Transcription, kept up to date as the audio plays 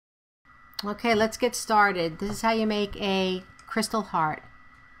Okay, let's get started. This is how you make a crystal heart.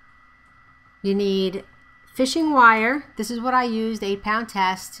 You need fishing wire. This is what I used, 8-pound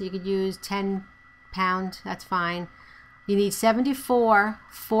test. You could use 10-pound, that's fine. You need 74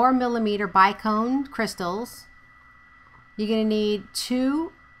 4mm bicone crystals. You're going to need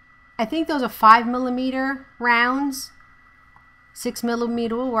 2, I think those are 5mm rounds.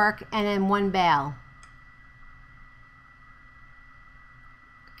 6mm will work, and then 1 bale.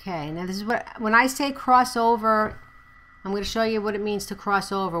 Okay, now this is what, when I say cross over, I'm going to show you what it means to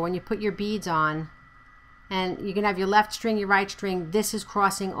cross over. When you put your beads on, and you're going to have your left string, your right string, this is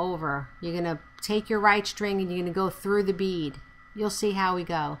crossing over. You're going to take your right string and you're going to go through the bead. You'll see how we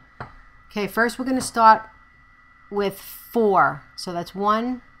go. Okay, first we're going to start with 4. So that's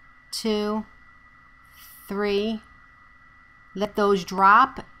 1, 2, 3. Let those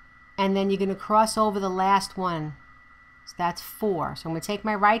drop, and then you're going to cross over the last one. So that's 4. So I'm going to take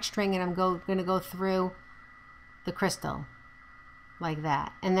my right string and I'm going to go through the crystal like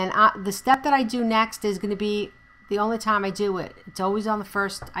that. And then the step that I do next is going to be the only time I do it. It's always on the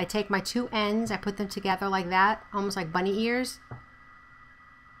first. I take my 2 ends, I put them together like that, almost like bunny ears.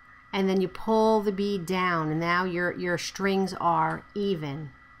 And then you pull the bead down, and now your strings are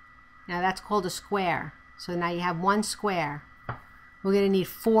even. Now that's called a square. So now you have 1 square. We're going to need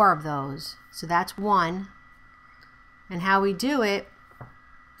 4 of those. So that's 1. And how we do it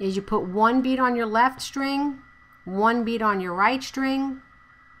is you put 1 bead on your left string, 1 bead on your right string,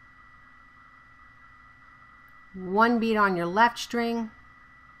 1 bead on your left string,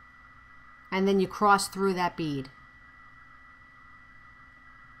 and then you cross through that bead.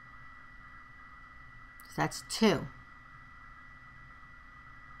 So that's 2.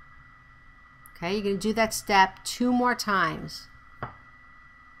 Okay, you're going to do that step 2 more times.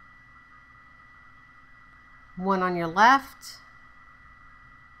 1 on your left,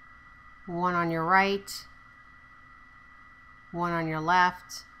 1 on your right, 1 on your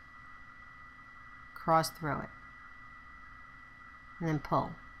left, cross through it, and then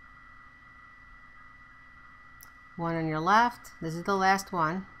pull. 1 on your left, this is the last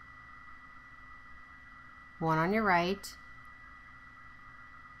one, 1 on your right,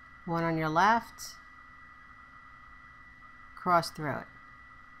 1 on your left, cross through it.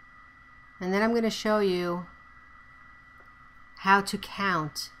 And then I'm going to show you how to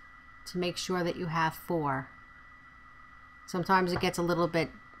count to make sure that you have 4. Sometimes it gets a little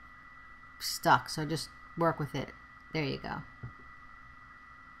bit stuck, so just work with it. There you go.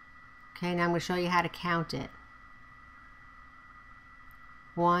 Okay, now I'm going to show you how to count it.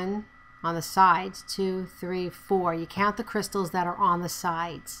 1 on the sides, 2, 3, 4. You count the crystals that are on the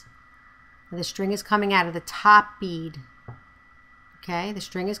sides. And the string is coming out of the top bead. Okay, the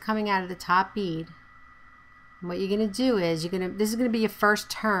string is coming out of the top bead. And what you're going to do is this is going to be your first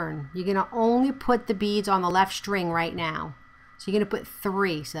turn. You're going to only put the beads on the left string right now. So you're going to put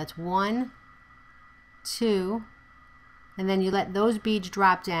 3. So that's 1, 2, and then you let those beads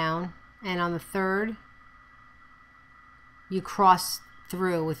drop down, and on the third you cross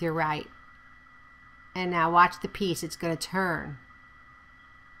through with your right. And now watch the piece, it's going to turn.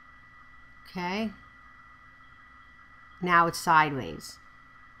 Okay, now it's sideways.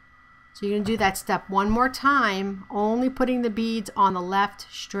 So you're going to do that step 1 more time, only putting the beads on the left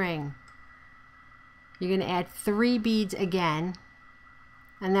string. You're going to add 3 beads again,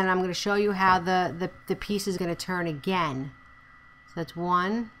 and then I'm going to show you how the piece is going to turn again. So that's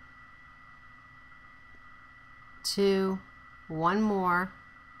 1, 2, 1 more.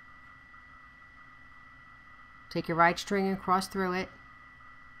 Take your right string and cross through it.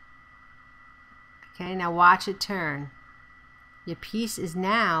 Okay, now watch it turn. Your piece is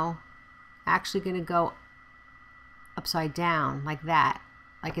now actually going to go upside down like that,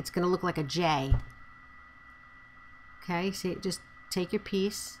 like it's going to look like a J. Okay, see, just take your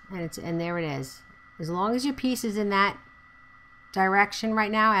piece and there it is. As long as your piece is in that direction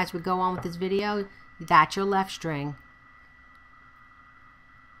right now as we go on with this video, that's your left string,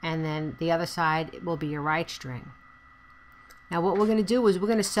 and then the other side will be your right string. Now what we're going to do is we're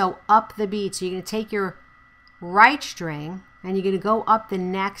going to sew up the bead. So you're going to take your right string and you're going to go up the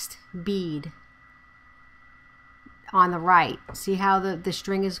next bead on the right. See how the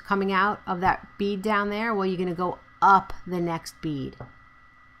string is coming out of that bead down there? Well, you're going to go up the next bead.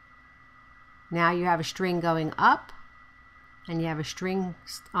 Now you have a string going up, and you have a string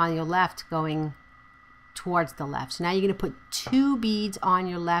on your left going towards the left. So now you're going to put 2 beads on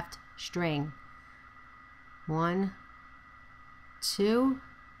your left string. 1, 2.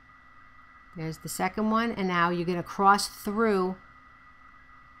 There's the second one, and now you're going to cross through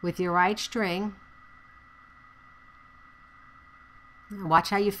with your right string, Watch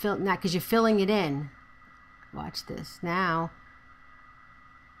how you fill now, because you're filling it in. Watch this. Now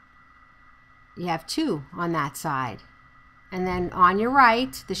you have 2 on that side. And then on your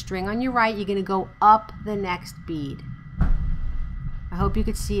right, the string on your right, you're going to go up the next bead. I hope you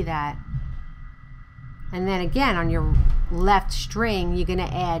could see that. And then again, on your left string, you're going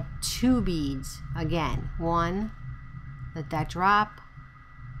to add 2 beads. Again, 1, let that drop,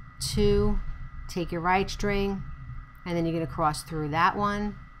 2, take your right string, and then you're going to cross through that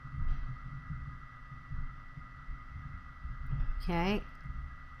one. Okay.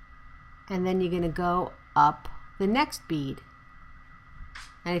 And then you're going to go up the next bead.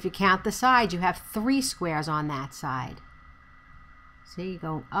 And if you count the sides, you have 3 squares on that side. See, you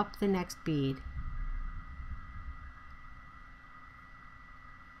go up the next bead.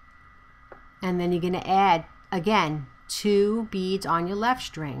 And then you're going to add, again, 2 beads on your left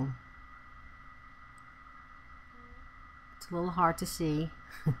string. It's a little hard to see.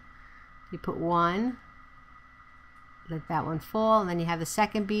 You put 1, let that one fall, and then you have the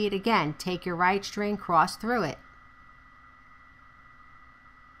second bead. Again, take your right string, cross through it.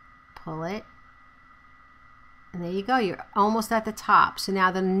 Pull it. And there you go. You're almost at the top. So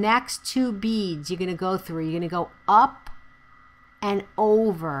now the next 2 beads you're going to go through. You're going to go up and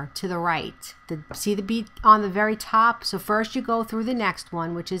over to the right. See the bead on the very top? So first you go through the next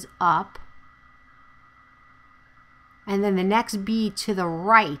one, which is up. And then the next bead to the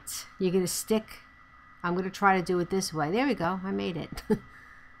right, you're going to stick. I'm going to try to do it this way. There we go. I made it. There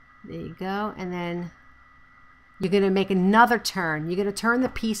you go. And then you're going to make another turn. You're going to turn the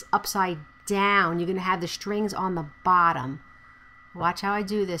piece upside down. You're going to have the strings on the bottom. Watch how I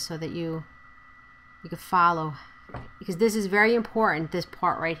do this so that you can follow. Because this is very important, this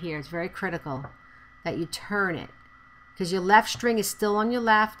part right here. It's very critical that you turn it. Because your left string is still on your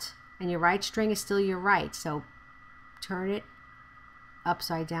left and your right string is still your right. So turn it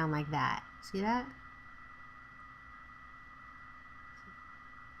upside down like that. See that?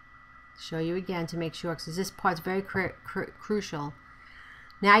 Show you again to make sure, because this part's very crucial.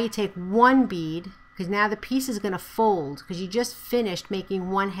 Now you take 1 bead, because now the piece is going to fold, because you just finished making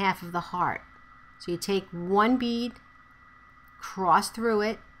 1/2 of the heart. So you take 1 bead, cross through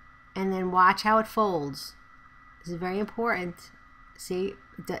it, and then watch how it folds. This is very important. See,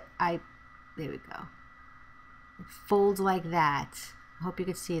 there we go. It folds like that. I hope you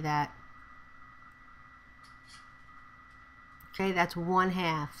could see that. Okay, that's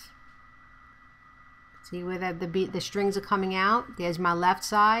 1/2. See where the strings are coming out? There's my left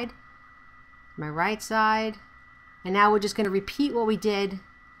side, my right side. And now we're just going to repeat what we did.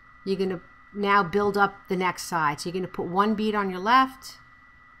 You're going to now build up the next side. So you're going to put 1 bead on your left.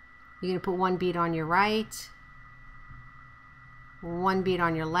 You're going to put 1 bead on your right. 1 bead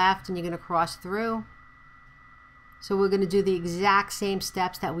on your left, and you're going to cross through. So we're going to do the exact same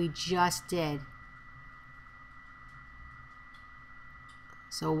steps that we just did.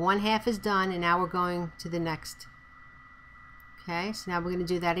 So 1/2 is done, and now we're going to the next. Okay, so now we're going to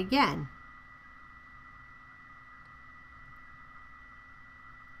do that again.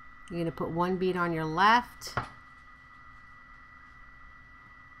 You're going to put 1 bead on your left,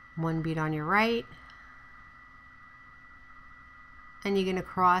 1 bead on your right, and you're going to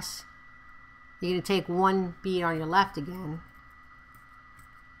cross. You're going to take 1 bead on your left again,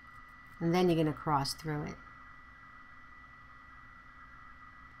 and then you're going to cross through it.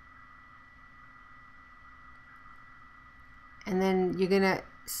 And then you're going to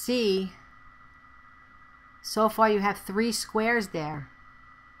see, so far you have 3 squares there.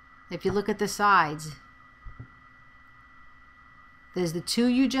 If you look at the sides, there's the 2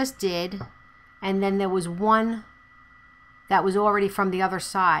 you just did, and then there was 1 that was already from the other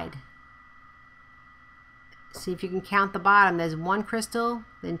side. See if you can count the bottom. There's 1 crystal,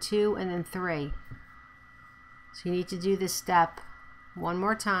 then 2, and then 3. So you need to do this step 1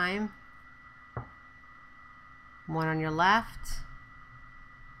 more time. 1 on your left,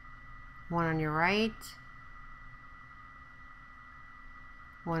 1 on your right,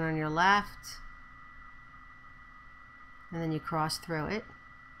 1 on your left, and then you cross through it.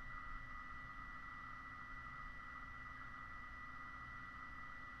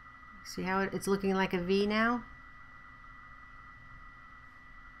 See how it's looking like a V now?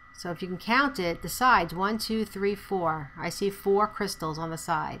 So if you can count it, the sides, 1, 2, 3, 4. I see 4 crystals on the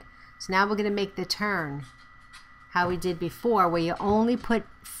side. So now we're going to make the turn how we did before, where you only put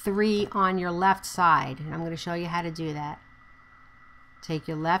 3 on your left side. And I'm going to show you how to do that. Take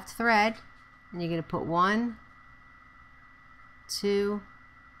your left thread, and you're going to put 1, 2,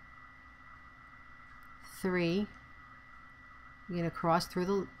 3. You're going to cross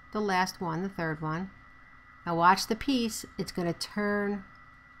through the last one, the third one. Now watch the piece. It's going to turn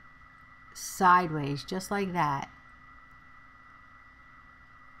sideways just like that.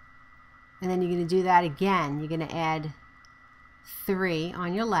 And then you're going to do that again. You're going to add 3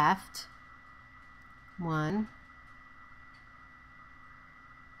 on your left. 1,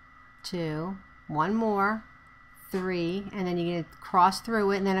 2, 1 more, 3, and then you're going to cross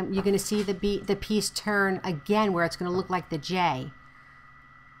through it, and then you're going to see the piece turn again where it's going to look like the J.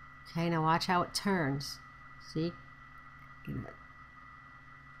 Okay, now watch how it turns. See?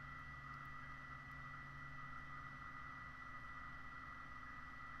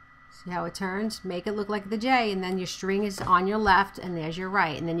 See how it turns? Make it look like the J, and then your string is on your left, and there's your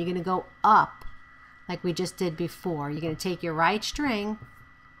right. And then you're going to go up like we just did before. You're going to take your right string,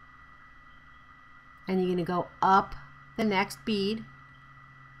 and you're going to go up the next bead.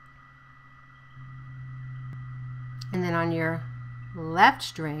 And then on your left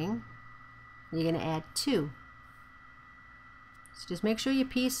string, you're going to add 2. So just make sure your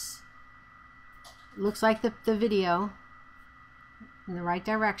piece looks like the video, in the right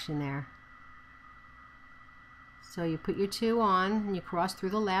direction there. So you put your 2 on and you cross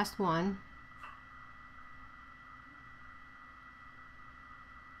through the last one.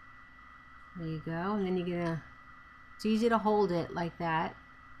 There you go, and then you're gonna, it's easy to hold it like that.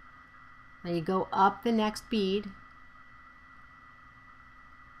 Now you go up the next bead.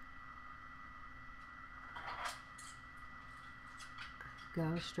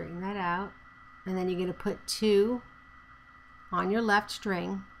 Go straighten that out, and then you're gonna put 2 on your left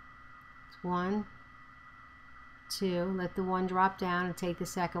string. It's 1, 2, let the 1 drop down and take the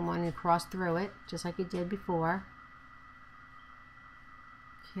second one and cross through it just like you did before.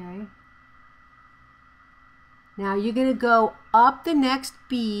 Okay. Now you're going to go up the next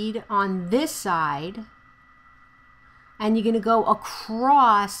bead on this side, and you're going to go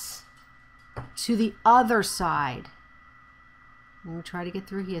across to the other side. Let me try to get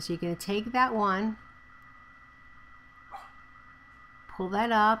through here. So you're going to take that one, pull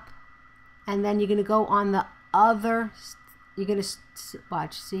that up, and then you're going to go on the other, you're going to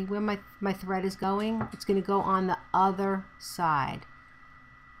watch, see where my thread is going? It's going to go on the other side.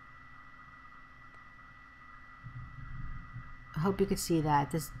 I hope you could see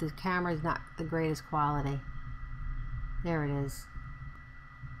that. The camera is not the greatest quality. There it is.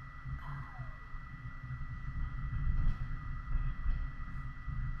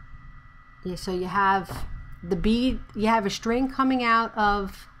 Yeah, so you have the bead, you have a string coming out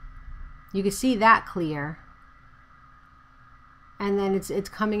of, you can see that clear, and then it's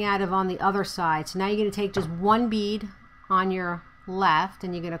coming out of on the other side. So now you're going to take just 1 bead on your left,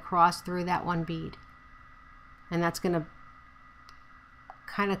 and you're going to cross through that 1 bead, and that's going to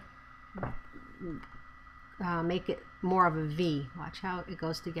kind of make it more of a V. Watch how it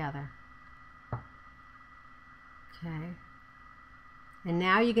goes together. Okay. And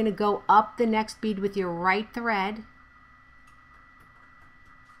now you're going to go up the next bead with your right thread.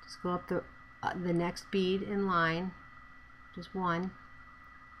 Just go up the next bead in line, just 1.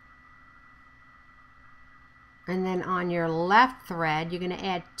 And then on your left thread, you're going to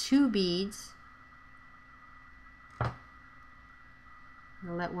add 2 beads.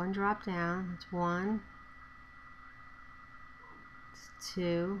 I'll let 1 drop down. It's 1, it's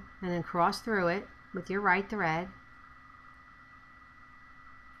 2, and then cross through it with your right thread.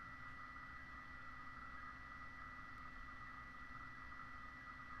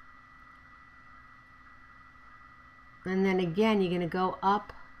 And then again, you're going to go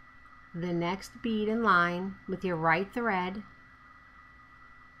up the next bead in line with your right thread.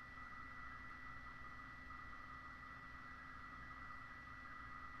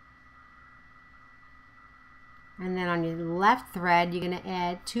 And then on your left thread, you're going to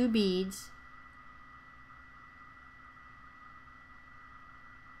add 2 beads.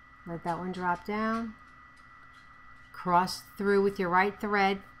 Let that one drop down. Cross through with your right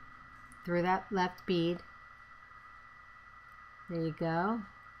thread through that left bead. There you go.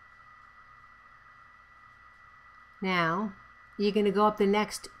 Now, you're going to go up the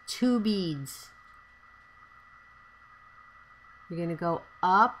next 2 beads. You're going to go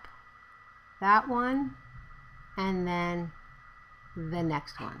up that one, and then the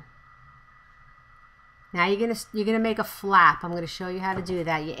next one. Now you're gonna make a flap. I'm gonna show you how to do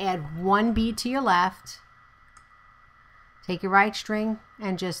that. You add 1 bead to your left, take your right string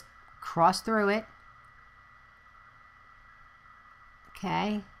and just cross through it.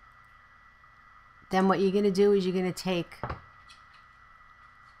 Okay. Then what you're gonna do is you're gonna take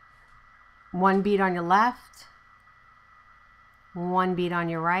 1 bead on your left, 1 bead on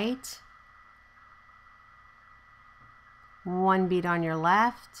your right, 1 bead on your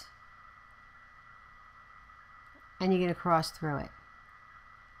left, and you're going to cross through it.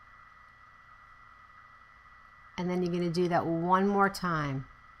 And then you're going to do that one more time.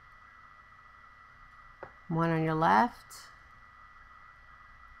 One on your left,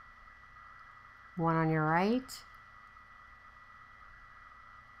 one on your right,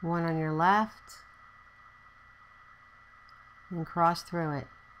 one on your left, and cross through it.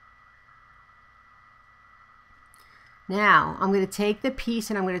 Now I'm going to take the piece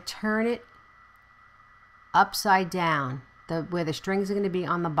and I'm going to turn it upside down, where the strings are going to be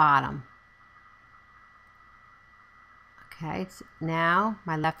on the bottom. Okay, now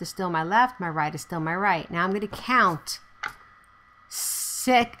my left is still my left, my right is still my right. Now I'm going to count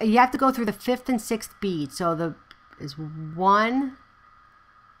 6. You have to go through the 5th and 6th bead. So is 1.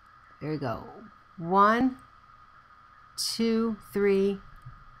 There you go. 1, 2, 3,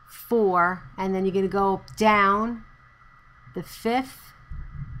 4, and then you're going to go down the 5th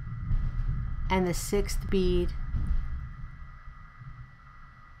and the 6th bead.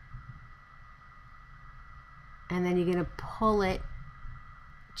 And then you're going to pull it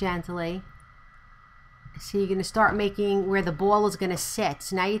gently. So you're going to start making where the ball is going to sit.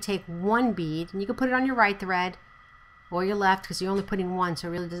 So now you take one bead, and you can put it on your right thread or your left, because you're only putting one, so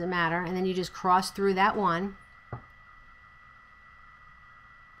it really doesn't matter. And then you just cross through that one.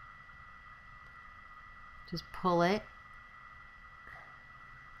 Just pull it.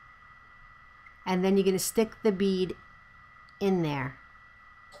 And then you're going to stick the bead in there.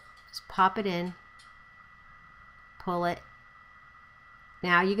 Just pop it in. Pull it.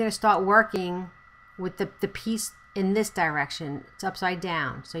 Now you're going to start working with the piece in this direction. It's upside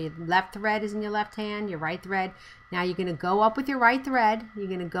down. So your left thread is in your left hand, your right thread. Now you're going to go up with your right thread. You're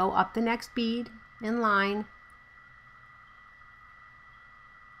going to go up the next bead in line.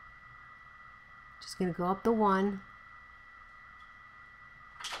 Just going to go up the one.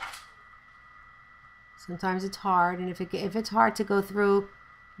 Sometimes it's hard, and if it's hard to go through,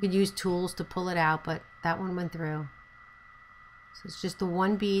 you could use tools to pull it out, but that one went through. So it's just the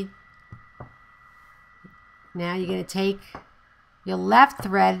one bead. Now you're going to take your left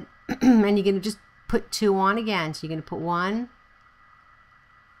thread and you're going to just put 2 on again. So you're going to put 1,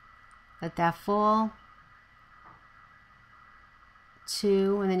 let that fall,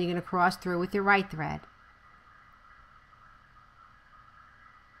 2, and then you're going to cross through with your right thread.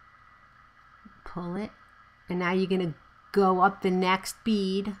 Pull it, and now you're going to go up the next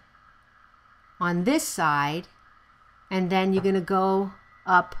bead on this side, and then you're going to go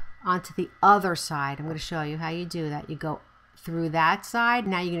up onto the other side. I'm going to show you how you do that. You go through that side.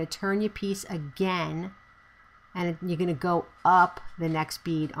 Now you're going to turn your piece again, and you're going to go up the next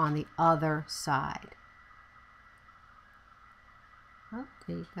bead on the other side. Oh,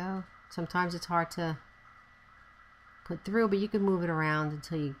 there you go. Sometimes it's hard to put through, but you can move it around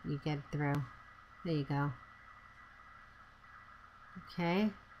until you get it through. There you go. Okay.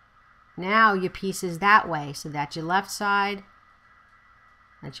 Now your piece is that way. So that's your left side.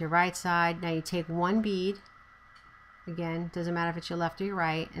 That's your right side. Now you take one bead. Again, doesn't matter if it's your left or your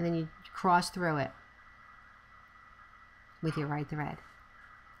right. And then you cross through it with your right thread.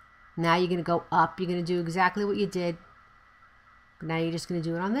 Now you're going to go up. You're going to do exactly what you did. But now you're just going to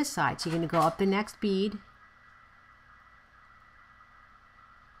do it on this side. So you're going to go up the next bead.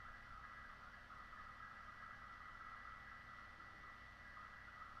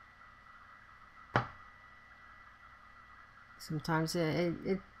 Sometimes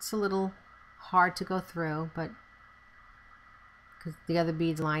it's a little hard to go through, but because the other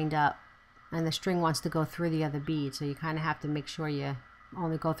bead's lined up and the string wants to go through the other bead, so you kind of have to make sure you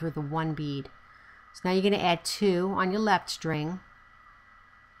only go through the one bead. So now you're going to add 2 on your left string.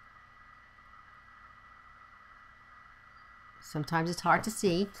 Sometimes it's hard to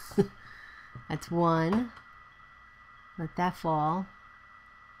see. That's 1. Let that fall.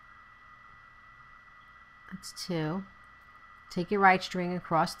 That's 2. Take your right string and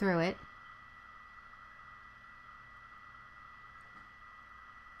cross through it.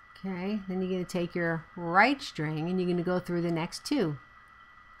 Okay, then you're going to take your right string and you're going to go through the next 2.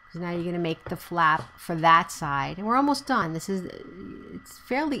 Because now you're going to make the flap for that side. And we're almost done. It's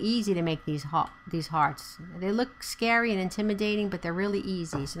fairly easy to make these hearts. They look scary and intimidating, but they're really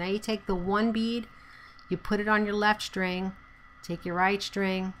easy. So now you take the one bead, you put it on your left string, take your right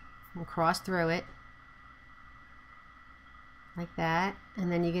string and cross through it. Like that, and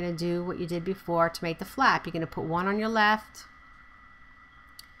then you're going to do what you did before to make the flap. You're going to put 1 on your left,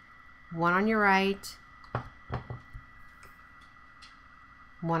 1 on your right,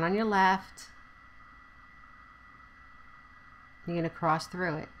 1 on your left. You're going to cross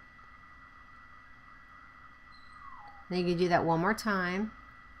through it. Then you can do that one more time.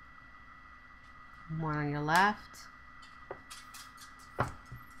 1 on your left,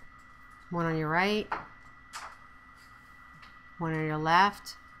 one on your right, one on your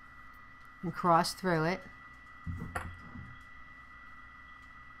left, and cross through it.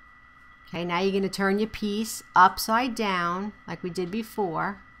 Okay, now you're going to turn your piece upside down like we did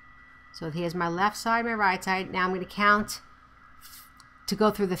before. So here's my left side, my right side. Now I'm going to count to go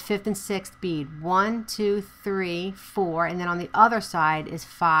through the 5th and 6th bead. 1, 2, 3, 4, and then on the other side is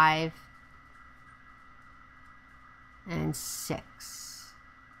 5 and 6.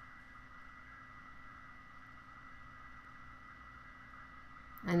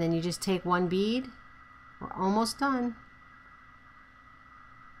 And then you just take one bead. We're almost done.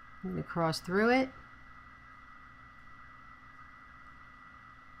 I'm going to cross through it.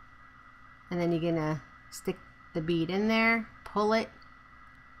 And then you're going to stick the bead in there, pull it.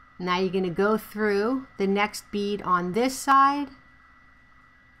 Now you're going to go through the next bead on this side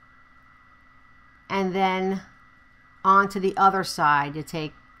and then onto the other side. You're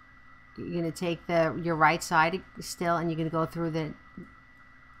going to take your right side still, and you're going to go through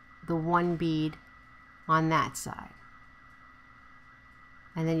the one bead on that side.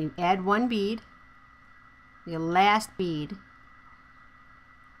 And then you add one bead, your last bead,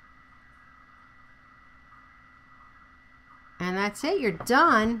 and that's it. You're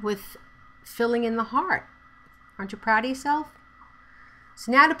done with filling in the heart. Aren't you proud of yourself?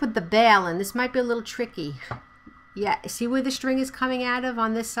 So now to put the bail in. This might be a little tricky. Yeah, see where the string is coming out of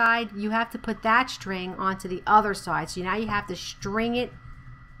on this side? You have to put that string onto the other side. So now you have to string it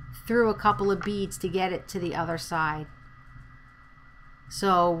through a couple of beads to get it to the other side.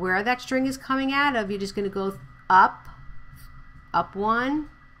 So where that string is coming out of, you're just going to go up one,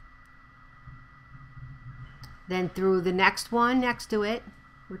 then through the next one next to it,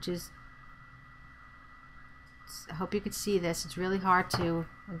 which is, I hope you could see this, it's really hard to,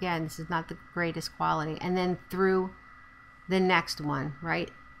 again, this is not the greatest quality, and then through the next one right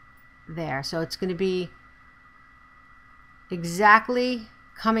there. So it's going to be exactly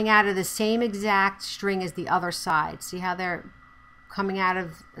coming out of the same exact string as the other side. See how they're coming out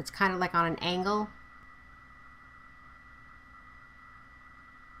of, it's kind of like on an angle.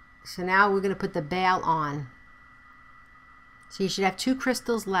 So now we're going to put the bail on. So you should have 2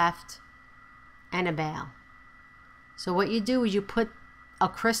 crystals left and a bail. So what you do is you put a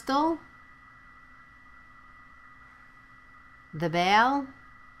crystal, the bail,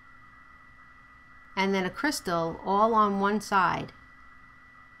 and then a crystal all on one side.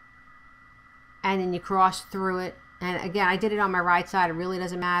 And then you cross through it. And again, I did it on my right side. It really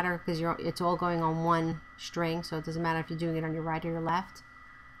doesn't matter because it's all going on one string. So it doesn't matter if you're doing it on your right or your left.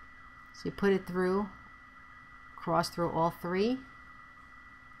 So you put it through, cross through all 3,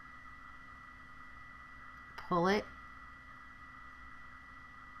 pull it,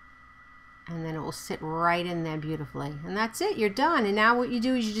 and then it will sit right in there beautifully. And that's it, you're done. And now what you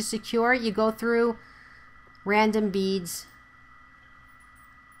do is you just secure it. You go through random beads.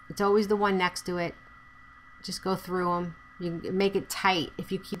 It's always the one next to it. Just go through them. You can make it tight.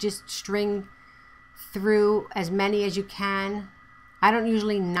 If you just string through as many as you can. I don't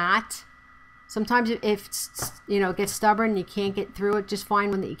usually knot. Sometimes if it gets stubborn and you can't get through it, just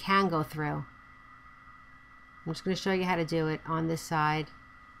find one that you can go through. I'm just going to show you how to do it on this side.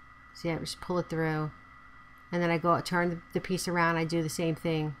 See, I just pull it through, and then I go turn the piece around. I do the same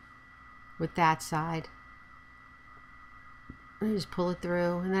thing with that side. I just pull it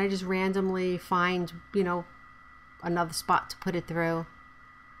through, and then I just randomly find, another spot to put it through.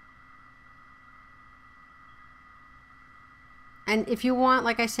 And if you want,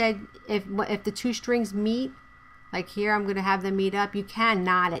 like I said, if the 2 strings meet, like here, I'm going to have them meet up, you can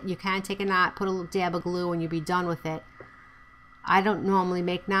knot it. You can take a knot, put a little dab of glue, and you'll be done with it. I don't normally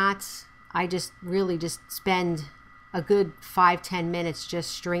make knots. I just really just spend a good 5-10 minutes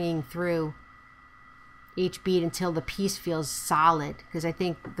just stringing through each bead until the piece feels solid, because I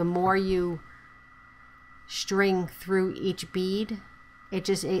think the more you string through each bead,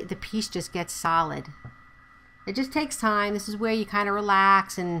 the piece just gets solid. It just takes time. This is where you kind of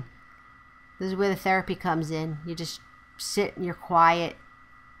relax, and this is where the therapy comes in. You just sit and you're quiet,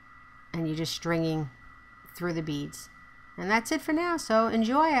 and you're just stringing through the beads. And that's it for now. So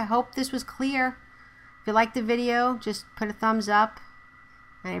enjoy. I hope this was clear. If you liked the video, just put a thumbs up.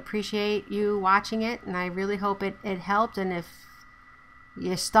 I appreciate you watching it, and I really hope it helped. And if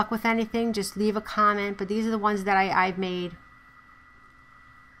you're stuck with anything, just leave a comment. But these are the ones that I've made.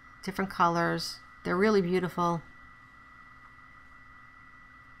 Different colors. They're really beautiful.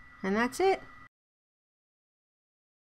 And that's it.